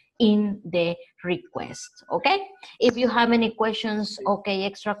please in the request. Okay, if you have any questions, okay,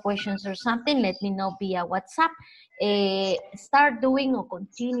 extra questions or something, let me know via WhatsApp. Start doing or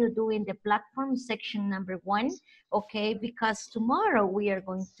continue doing the platform section number 1, okay, because tomorrow we are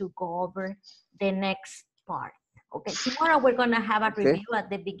going to go over the next part. Okay, tomorrow we're going to have a review at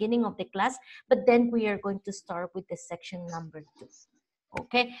the beginning of the class, but then we are going to start with the section number 2.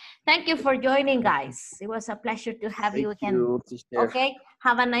 Okay, thank you for joining, guys. It was a pleasure to have you again. Okay,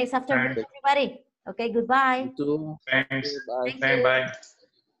 have a nice afternoon, everybody. Okay, goodbye. You too. Thanks. Bye. Thank you. Bye.